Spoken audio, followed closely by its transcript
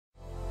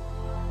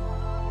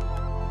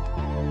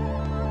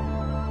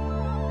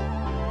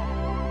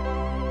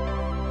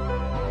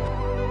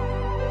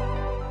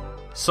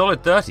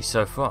Solid 30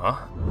 so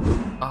far.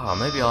 Ah,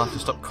 maybe I'll have to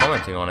stop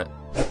commenting on it.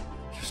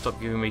 Just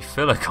stop giving me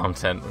filler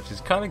content, which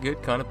is kind of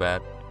good, kind of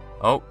bad.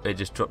 Oh, it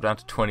just dropped down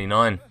to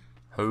 29.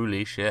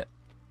 Holy shit.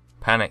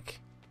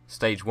 Panic.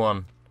 Stage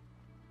 1.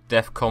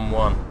 DEFCON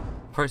 1.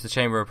 Approach the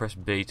chamber and press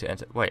B to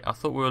enter. Wait, I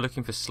thought we were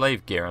looking for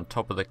slave gear on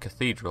top of the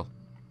cathedral.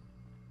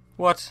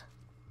 What?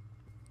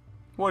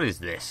 What is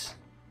this?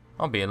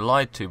 I'm being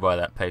lied to by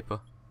that paper.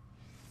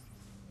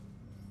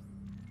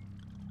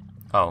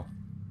 Oh.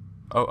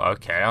 Oh,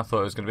 okay, I thought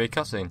it was going to be a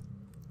cutscene.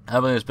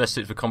 Avalon is best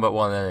suited for combat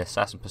 1 and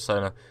Assassin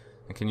Persona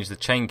and can use the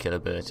chain kill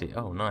ability.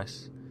 Oh,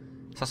 nice.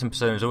 Assassin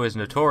Persona is always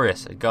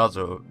notorious. Guards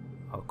are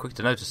quick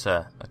to notice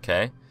her.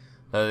 Okay.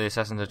 Though the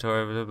Assassin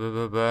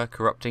notorious,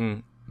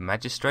 corrupting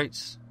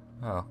magistrates?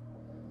 Oh.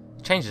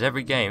 It changes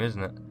every game,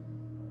 isn't it?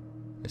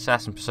 The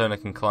Assassin Persona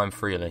can climb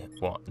freely.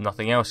 What?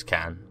 Nothing else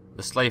can.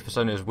 The Slave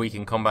Persona is weak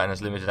in combat and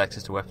has limited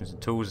access to weapons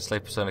and tools. The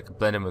Slave Persona can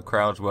blend in with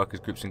crowds, workers,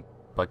 groups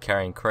by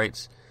carrying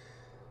crates.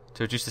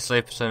 To reduce the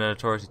Slave Persona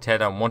notoriety, tear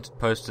down wanted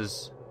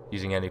posters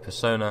using any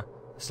persona.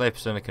 The Slave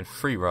Persona can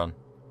free run.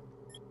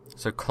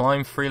 So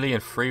climb freely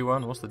and free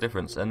run? What's the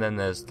difference? And then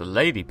there's the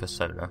Lady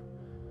Persona.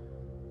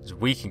 It's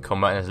weak in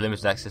combat and has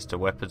limited access to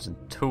weapons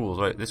and tools.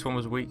 Wait, this one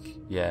was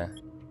weak? Yeah.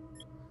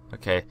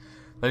 Okay.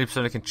 Lady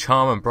Persona can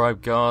charm and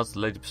bribe guards. The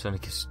Lady Persona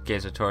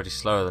gains notoriety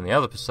slower than the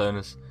other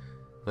personas.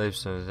 The Lady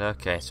Persona...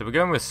 Okay, so we're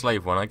going with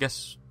Slave one. I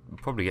guess we'll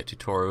probably get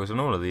tutorials on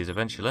all of these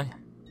eventually.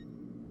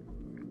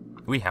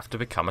 We have to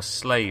become a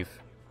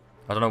slave.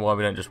 I don't know why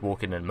we don't just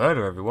walk in and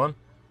murder everyone.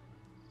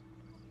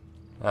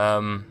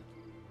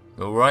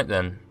 Alright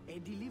then. A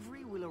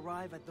delivery will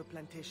arrive at the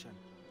plantation.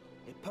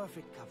 A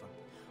perfect cover.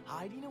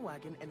 Hide in a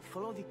wagon and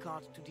follow the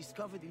cart to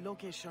discover the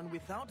location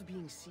without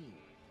being seen.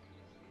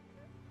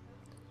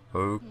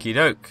 Okie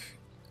doke.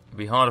 It'll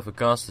be harder for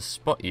guards to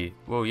spot you.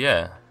 Well,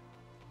 yeah.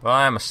 But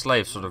I am a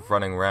slave sort of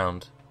running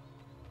around.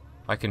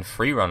 I can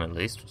free run at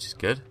least, which is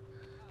good.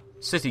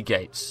 City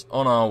gates.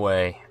 On our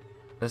way.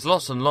 There's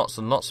lots and lots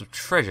and lots of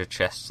treasure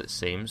chests, it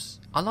seems.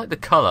 I like the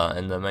colour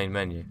in the main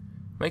menu.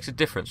 Makes a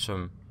difference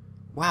from...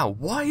 Wow,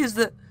 why is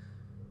that...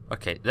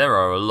 Okay, there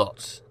are a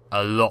lot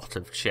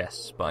of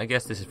chests, but I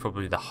guess this is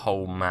probably the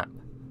whole map.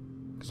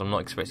 Because I'm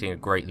not expecting a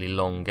greatly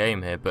long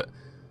game here, but...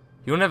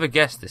 You'll never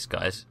guess this,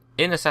 guys.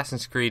 In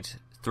Assassin's Creed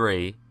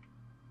 3,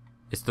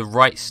 it's the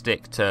right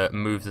stick to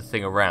move the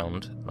thing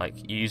around.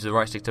 Like, you use the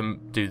right stick to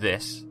do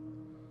this.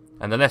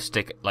 And the left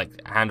stick, like,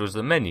 handles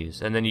the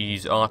menus. And then you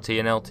use RT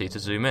and LT to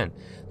zoom in.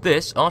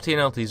 This, RT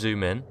and LT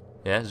zoom in.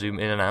 Yeah, zoom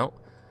in and out.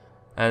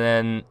 And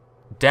then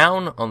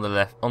down on the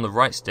left, on the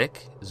right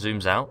stick,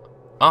 zooms out.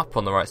 Up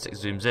on the right stick,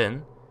 zooms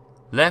in.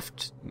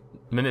 Left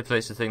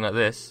manipulates the thing like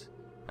this.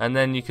 And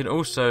then you can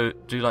also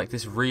do, like,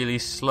 this really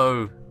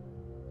slow...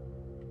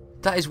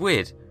 That is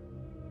weird.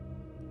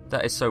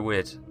 That is so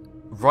weird.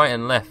 Right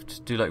and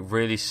left do, like,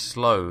 really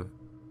slow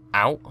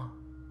out.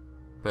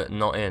 But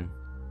not in.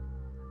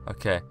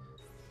 Okay.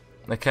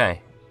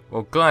 Okay,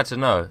 well, glad to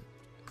know.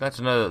 Glad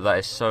to know that that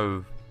is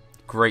so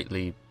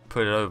greatly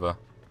put over.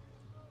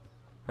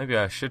 Maybe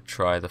I should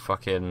try the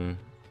fucking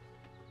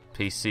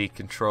PC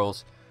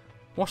controls.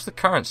 What's the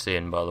currency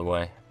in, by the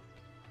way?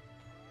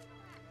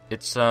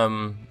 It's,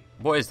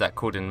 what is that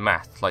called in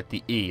math? Like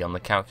the E on the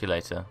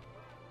calculator.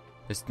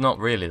 It's not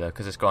really, though,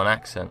 because it's got an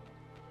accent.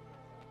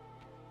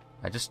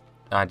 I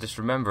just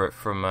remember it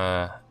from,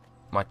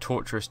 my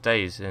torturous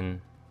days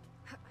in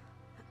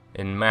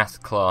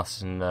math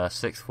class in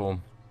 6th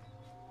form,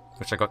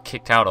 which I got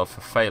kicked out of for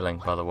failing,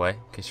 by the way,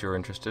 in case you're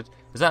interested.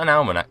 Is that an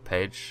almanac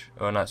page?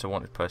 Oh no, it's a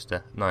wanted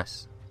poster.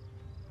 Nice.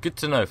 Good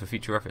to know for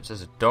future reference.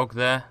 There's a dog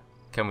there.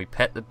 Can we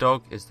pet the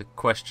dog is the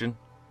question.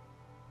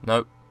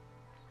 Nope.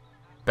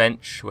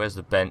 Bench. Where's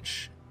the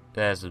bench?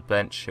 There's the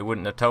bench. It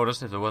wouldn't have told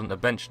us if there wasn't a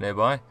bench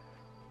nearby.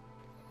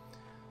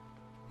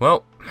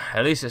 Well,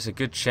 at least it's a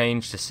good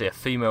change to see a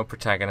female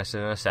protagonist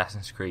in an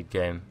Assassin's Creed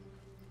game.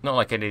 Not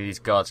like any of these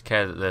guards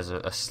care that there's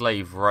a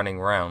slave running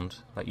around.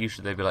 Like,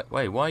 usually they'd be like,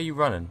 wait, why are you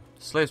running?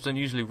 Slaves don't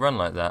usually run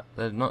like that.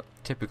 They're not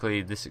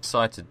typically this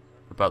excited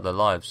about their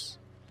lives.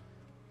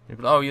 You'd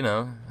be like, oh, you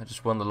know, I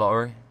just won the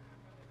lottery.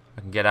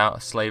 I can get out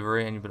of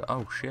slavery. And you'd be like,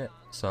 oh, shit,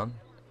 son.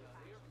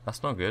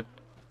 That's not good.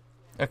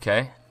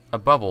 Okay, a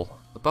bubble.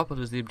 The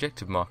bubble is the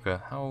objective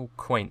marker. How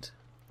quaint.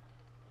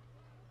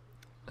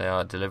 They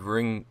are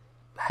delivering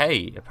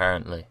hay,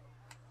 apparently.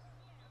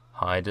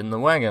 Hide in the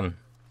wagon.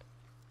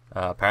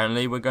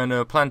 Apparently we're going to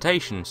a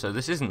plantation, so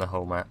this isn't the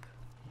whole map.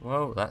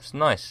 Well, that's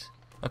nice.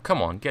 Oh,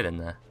 come on, get in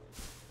there.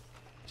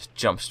 Just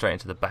jump straight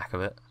into the back of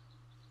it.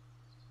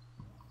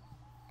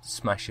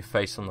 Smash your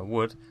face on the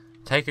wood.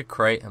 Take a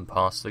crate and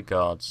pass the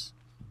guards.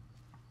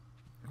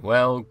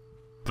 Well,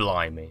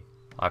 blimey.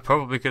 I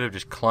probably could have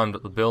just climbed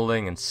up the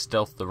building and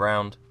stealthed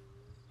around.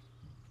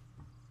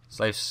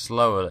 Slaves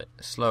slower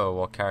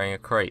while carrying a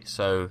crate,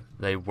 so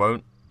they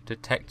won't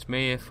detect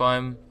me if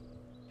I'm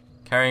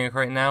carrying a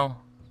crate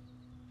now?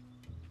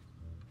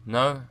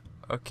 No?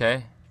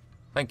 Okay.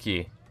 Thank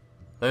you.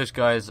 Those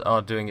guys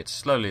are doing it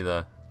slowly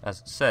though, as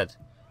it said.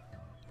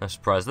 No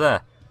surprise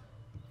there.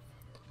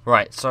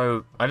 Right,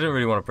 so I didn't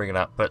really want to bring it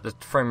up, but the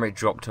frame rate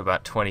dropped to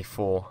about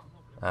 24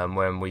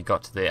 when we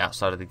got to the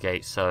outside of the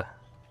gate. So,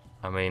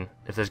 I mean,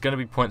 if there's going to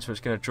be points where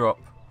it's going to drop,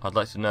 I'd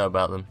like to know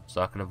about them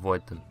so I can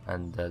avoid them.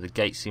 And the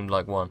gate seemed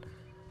like one.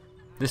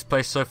 This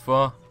place so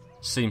far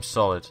seems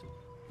solid,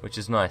 which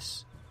is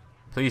nice.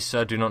 Please,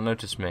 sir, do not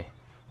notice me.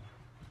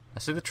 I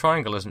see the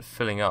triangle isn't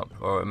filling up,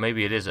 or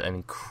maybe it is at an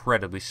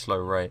incredibly slow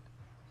rate,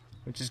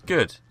 which is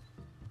good.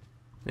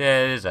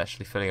 Yeah, it is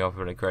actually filling up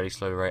at a incredibly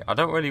slow rate. I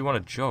don't really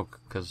want to jog,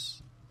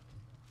 because,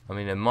 I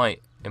mean, it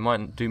might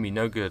do me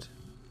no good.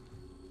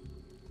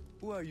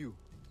 Who are you?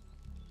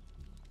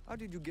 How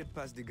did you get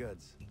past the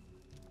guards?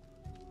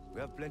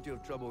 We have plenty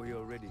of trouble here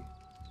already.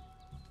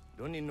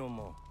 Don't need no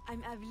more.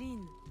 I'm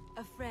Aveline,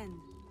 a friend.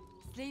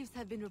 Slaves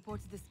have been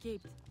reported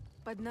escaped,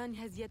 but none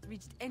has yet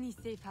reached any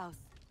safe house.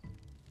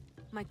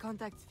 My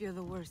contacts fear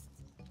the worst.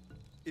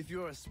 If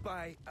you're a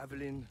spy,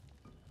 Aveline,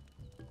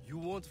 you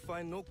won't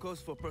find no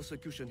cause for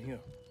persecution here.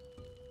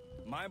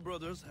 My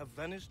brothers have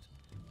vanished,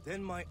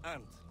 then my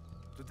aunt.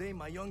 Today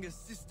my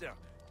youngest sister,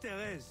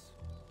 Therese.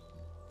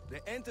 They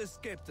ain't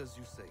escaped, as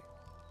you say.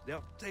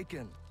 They're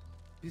taken.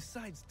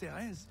 Besides,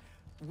 Therese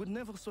would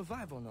never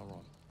survive on her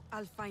own.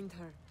 I'll find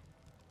her.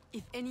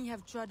 If any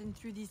have trodden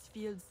through these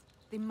fields,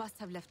 they must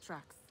have left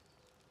tracks.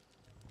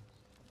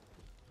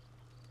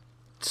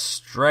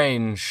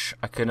 Strange.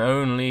 I can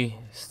only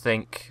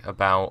think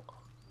about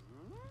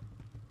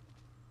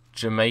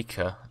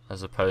Jamaica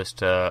as opposed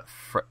to...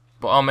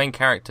 But our main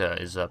character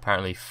is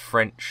apparently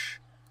French.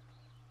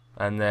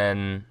 And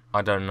then,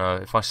 I don't know,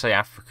 if I say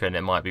African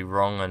it might be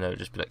wrong and it'll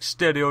just be like,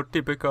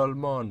 stereotypical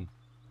man.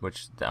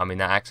 Which, I mean,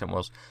 that accent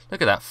was.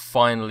 Look at that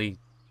finely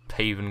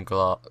paven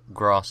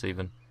grass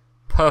even.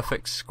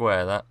 Perfect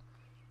square, that.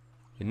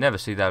 You'd never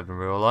see that in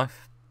real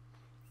life.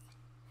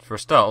 For a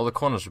start, all the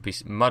corners would be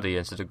muddy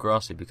instead of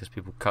grassy because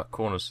people cut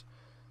corners.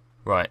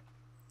 Right.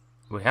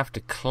 We have to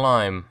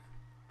climb.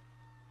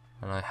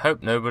 And I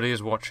hope nobody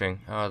is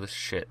watching. Oh, this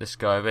shit. This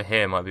guy over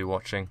here might be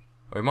watching.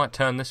 Or he might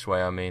turn this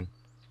way, I mean.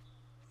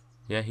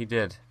 Yeah, he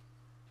did.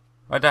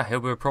 I doubt he'll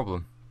be a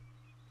problem.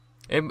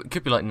 It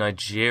could be like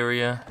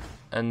Nigeria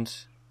and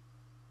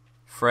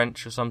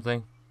French or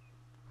something.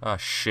 Oh,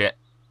 shit.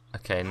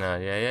 Okay, no,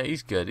 yeah,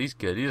 he's good, he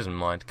doesn't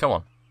mind. Come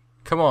on.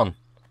 Come on.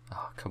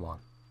 Oh, come on.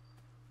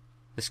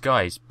 This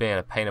guy's being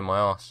a pain in my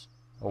ass.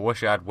 I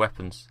wish I had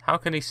weapons. How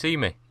can he see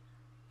me?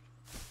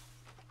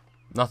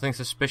 Nothing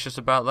suspicious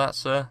about that,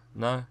 sir?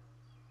 No?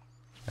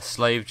 A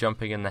slave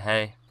jumping in the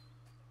hay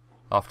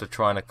after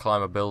trying to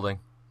climb a building.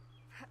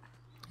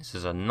 This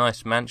is a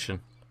nice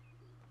mansion.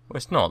 Well,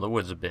 it's not. The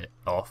wood's a bit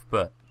off,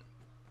 but...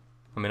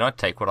 I mean, I'd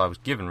take what I was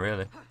given,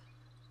 really.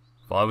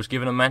 If I was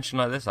given a mansion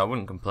like this, I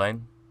wouldn't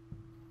complain.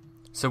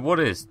 So what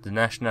is the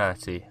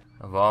nationality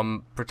of our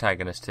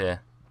protagonist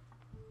here?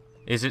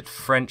 Is it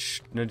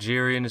French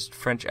Nigerian? Is it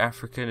French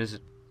African? Is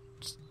it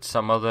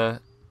some other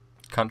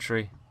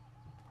country?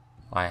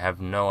 I have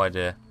no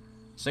idea.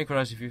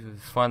 Synchronize if you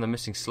find the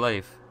missing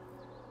slave.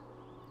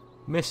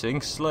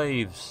 Missing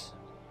slaves.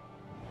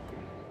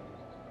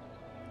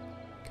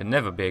 Can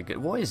never be a good...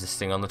 What is this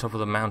thing on the top of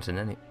the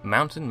mountain?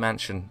 Mountain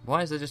mansion?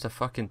 Why is there just a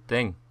fucking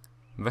thing?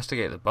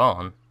 Investigate the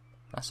barn.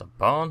 That's a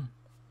barn?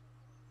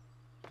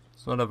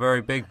 It's not a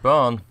very big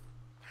barn.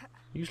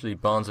 Usually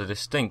barns are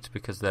distinct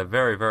because they're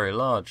very, very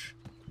large.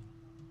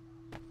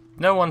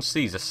 No one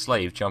sees a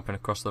slave jumping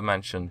across the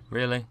mansion,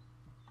 really?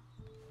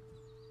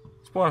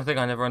 It's one thing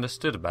I never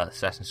understood about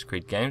Assassin's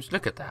Creed games.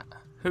 Look at that.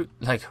 Who,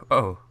 like,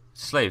 oh,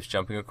 slaves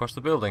jumping across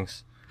the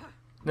buildings.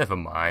 Never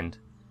mind.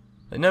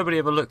 Like, nobody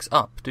ever looks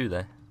up, do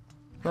they?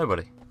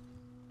 Nobody.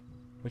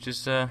 Which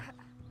is,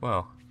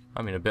 well,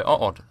 I mean, a bit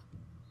odd.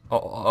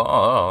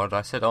 Odd.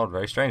 I said odd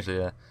very strangely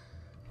there.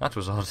 That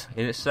was odd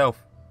in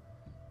itself.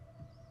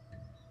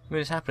 I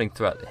mean, it's happening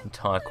throughout the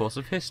entire course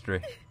of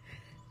history.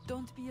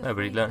 Don't be afraid.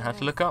 Nobody learned how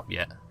to look up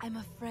yet. I'm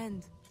a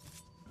friend.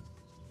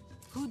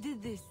 Who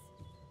did this?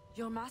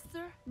 Your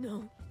master?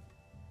 No.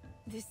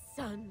 This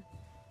son.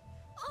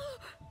 Oh,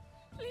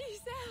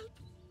 please help.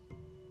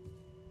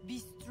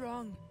 Be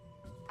strong.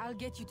 I'll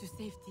get you to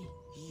safety.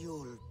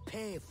 You'll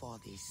pay for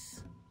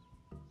this.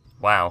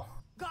 Wow.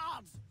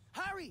 Guards,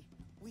 hurry!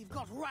 We've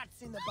got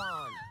rats in the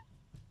barn.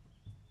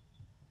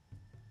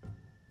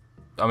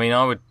 I mean,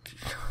 I would...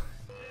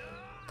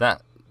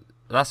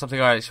 That's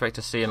something I'd expect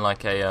to see in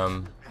like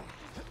a,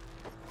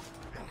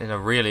 in a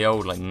really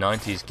old, like,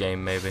 90s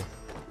game, maybe.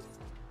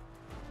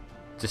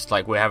 Just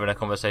like we're having a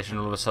conversation,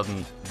 all of a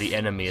sudden the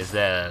enemy is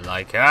there,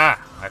 like, ah,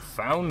 I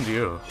found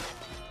you.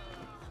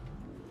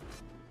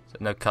 So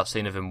no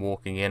cutscene of him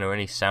walking in or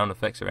any sound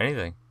effects or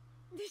anything.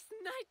 This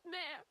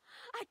nightmare.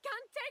 I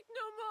can't take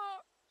no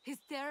more. His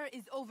terror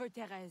is over,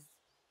 Therese.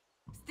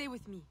 Stay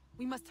with me.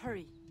 We must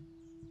hurry.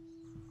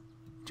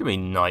 What do you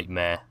mean,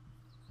 nightmare?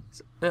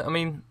 I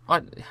mean,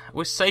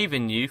 we're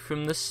saving you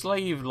from the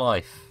slave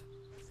life.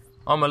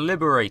 I'm a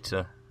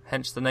liberator,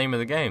 hence the name of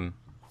the game.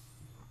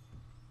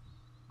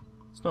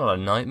 It's not a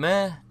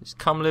nightmare. Just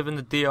come live in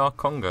the DR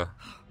Congo.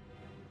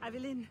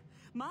 Aveline,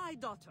 my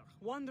daughter,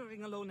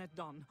 wandering alone at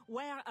dawn.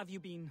 Where have you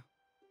been?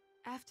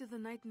 After the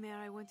nightmare,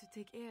 I went to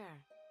take air.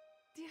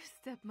 Dear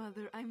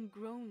stepmother, I'm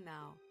grown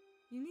now.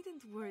 You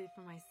needn't worry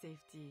for my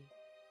safety.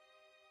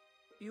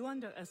 You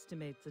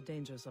underestimate the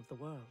dangers of the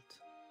world.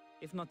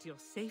 If not to your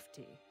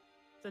safety,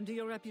 then to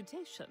your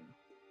reputation.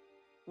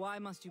 Why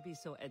must you be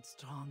so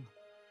headstrong?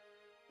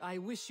 I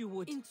wish you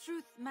would... In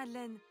truth,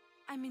 Madeleine,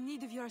 I'm in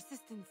need of your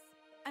assistance.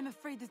 I'm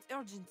afraid it's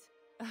urgent.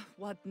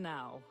 What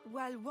now?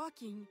 While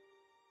walking,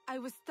 I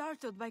was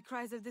startled by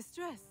cries of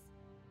distress.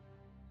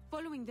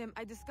 Following them,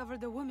 I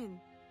discovered a woman,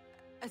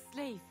 a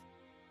slave,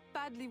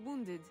 badly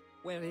wounded.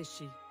 Where is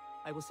she?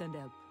 I will send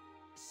help.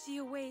 She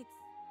awaits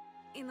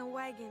in a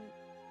wagon,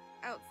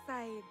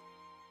 outside,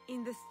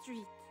 in the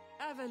street.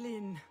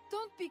 Evelyn!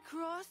 Don't be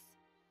cross.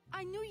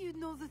 I knew you'd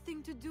know the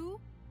thing to do.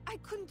 I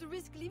couldn't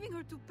risk leaving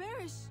her to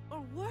perish,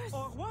 or worse.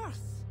 Or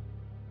worse!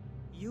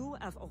 You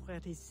have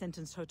already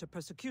sentenced her to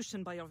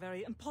persecution by your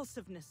very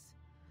impulsiveness.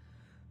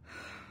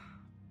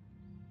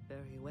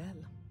 Very well.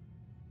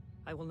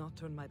 I will not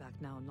turn my back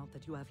now, not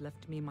that you have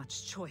left me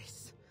much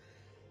choice.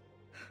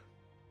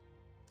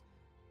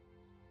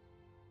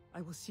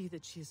 I will see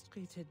that she is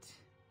treated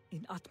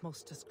in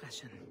utmost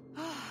discretion.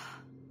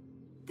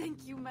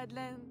 Thank you,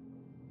 Madeleine.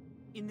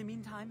 In the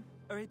meantime,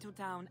 hurry to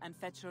town and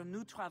fetch her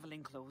new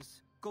traveling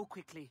clothes. Go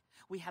quickly.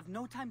 We have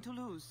no time to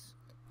lose.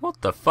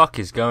 What the fuck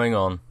is going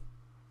on?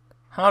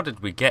 How did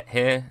we get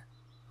here?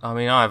 I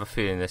mean, I have a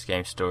feeling this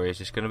game's story is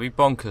just going to be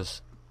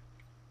bonkers.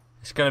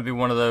 It's going to be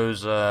one of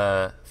those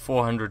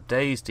 400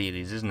 days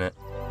dealies, isn't it?